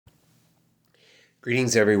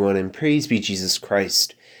Greetings, everyone, and praise be Jesus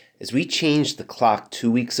Christ. As we changed the clock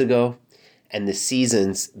 2 weeks ago and the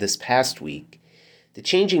seasons this past week, the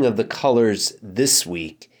changing of the colors this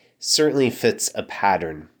week certainly fits a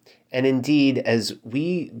pattern. And indeed, as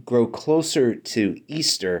we grow closer to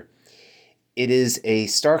Easter, it is a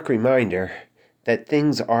stark reminder that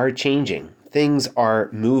things are changing, things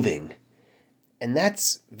are moving, and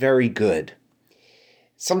that's very good.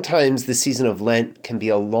 Sometimes the season of Lent can be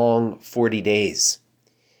a long 40 days,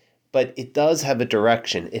 but it does have a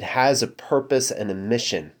direction. It has a purpose and a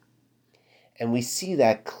mission. And we see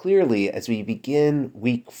that clearly as we begin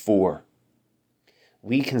week 4.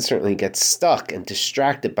 We can certainly get stuck and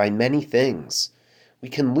distracted by many things. We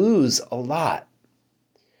can lose a lot.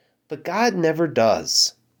 But God never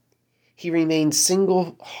does. He remains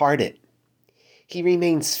single-hearted. He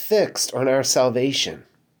remains fixed on our salvation.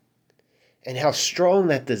 And how strong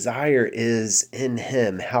that desire is in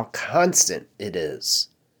Him, how constant it is.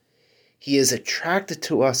 He is attracted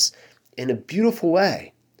to us in a beautiful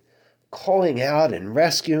way, calling out and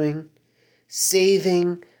rescuing,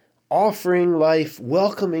 saving, offering life,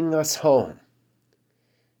 welcoming us home.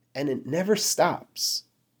 And it never stops.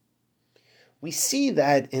 We see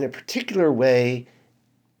that in a particular way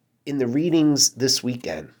in the readings this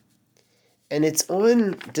weekend. And it's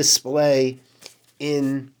on display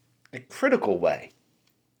in a critical way.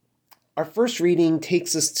 Our first reading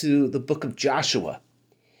takes us to the book of Joshua.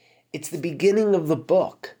 It's the beginning of the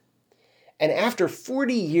book. And after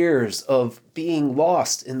 40 years of being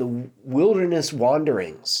lost in the wilderness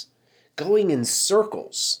wanderings, going in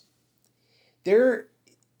circles, there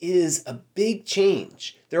is a big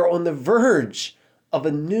change. They're on the verge of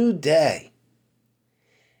a new day.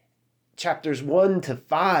 Chapters 1 to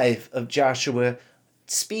 5 of Joshua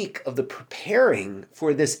speak of the preparing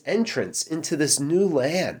for this entrance into this new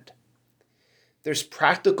land. There's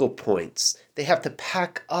practical points. They have to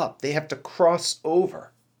pack up. They have to cross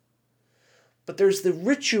over. But there's the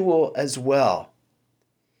ritual as well.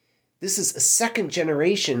 This is a second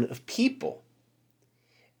generation of people.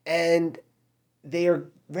 And they are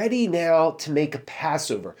ready now to make a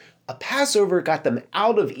Passover. A Passover got them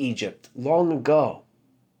out of Egypt long ago.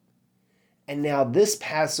 And now this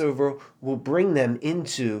Passover will bring them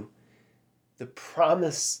into the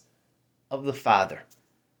promise of the Father.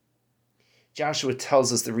 Joshua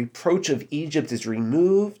tells us the reproach of Egypt is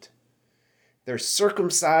removed. They're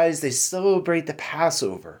circumcised. They celebrate the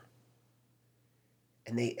Passover.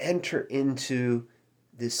 And they enter into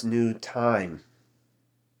this new time.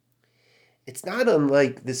 It's not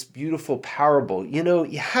unlike this beautiful parable.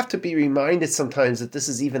 You have to be reminded sometimes that this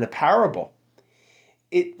is even a parable.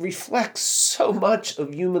 It reflects so much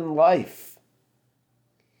of human life.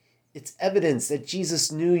 It's evidence that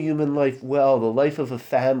Jesus knew human life well, the life of a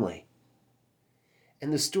family.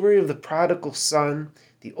 And the story of the prodigal son,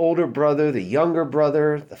 the older brother, the younger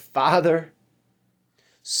brother, the father,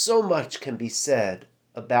 so much can be said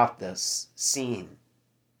about this scene,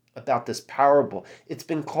 about this parable. It's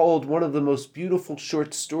been called one of the most beautiful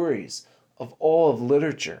short stories of all of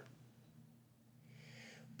literature.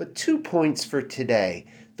 But 2 points for today.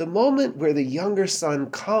 The moment where the younger son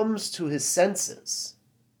comes to his senses,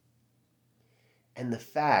 and the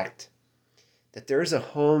fact that there is a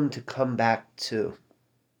home to come back to.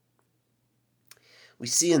 We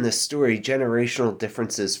see in this story generational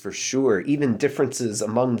differences for sure, even differences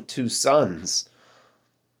among the two sons.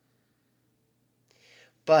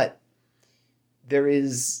 But there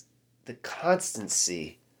is the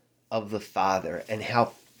constancy of the father and how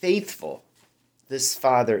faithful this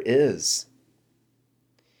father is.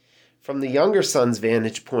 From the younger son's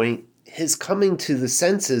vantage point, his coming to the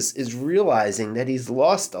senses is realizing that he's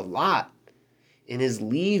lost a lot in his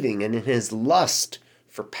leaving and in his lust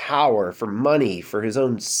for power, for money, for his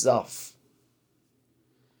own self.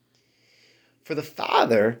 For the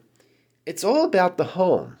father, it's all about the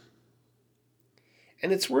home.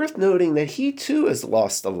 And it's worth noting that he too has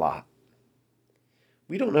lost a lot.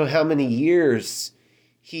 We don't know how many years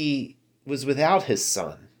he was without his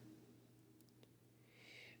son.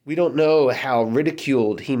 We don't know how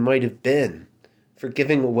ridiculed he might have been for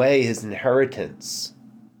giving away his inheritance.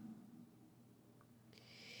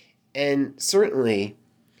 And certainly,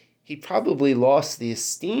 he probably lost the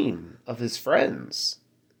esteem of his friends.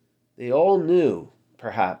 They all knew,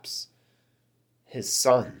 perhaps, his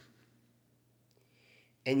son.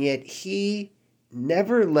 And yet he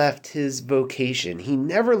never left his vocation. He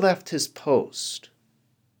never left his post.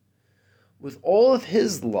 With all of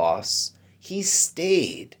his loss, he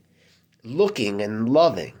stayed looking and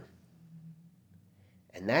loving.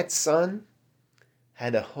 And that son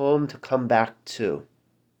had a home to come back to.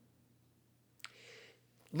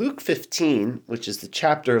 Luke 15, which is the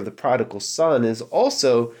chapter of the prodigal son, is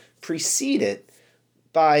also preceded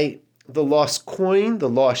by the lost coin, the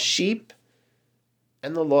lost sheep,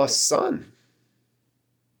 and the lost son.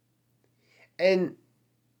 And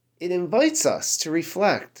it invites us to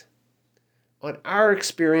reflect on our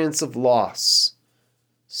experience of loss.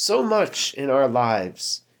 So much in our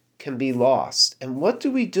lives can be lost. And what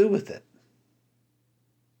do we do with it?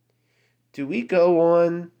 Do we go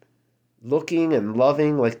on looking and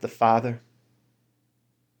loving like the Father?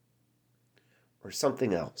 Or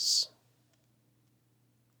something else?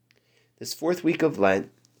 This fourth week of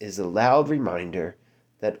Lent is a loud reminder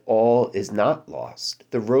that all is not lost.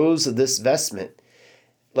 The rose of this vestment,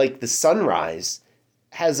 like the sunrise,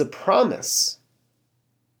 has a promise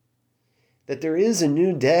that there is a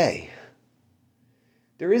new day.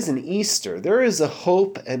 There is an Easter. There is a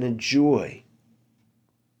hope and a joy.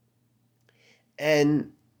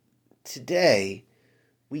 And today,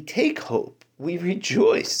 we take hope. We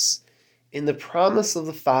rejoice in the promise of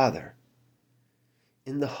the Father,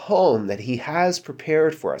 in the home that he has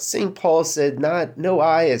prepared for us. St. Paul said, no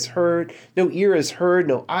eye has heard, no ear has heard,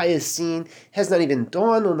 no eye has seen, has not even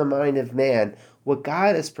dawned on the mind of man what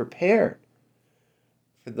God has prepared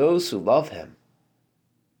for those who love him.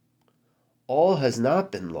 All has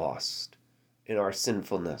not been lost in our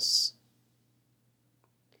sinfulness.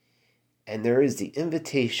 And there is the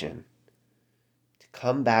invitation to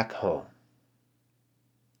come back home.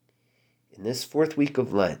 In this fourth week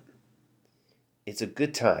of Lent, it's a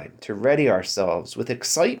good time to ready ourselves with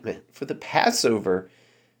excitement for the Passover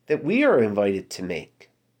that we are invited to make.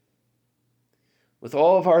 With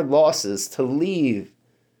all of our losses, to leave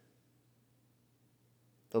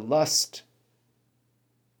the lust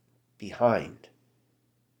behind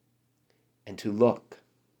and to look,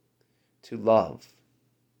 to love,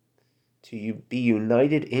 to be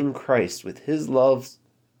united in Christ with his love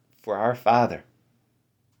for our Father,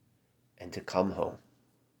 and to come home.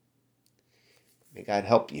 May God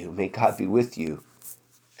help you. May God be with you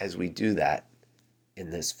as we do that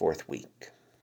in this fourth week.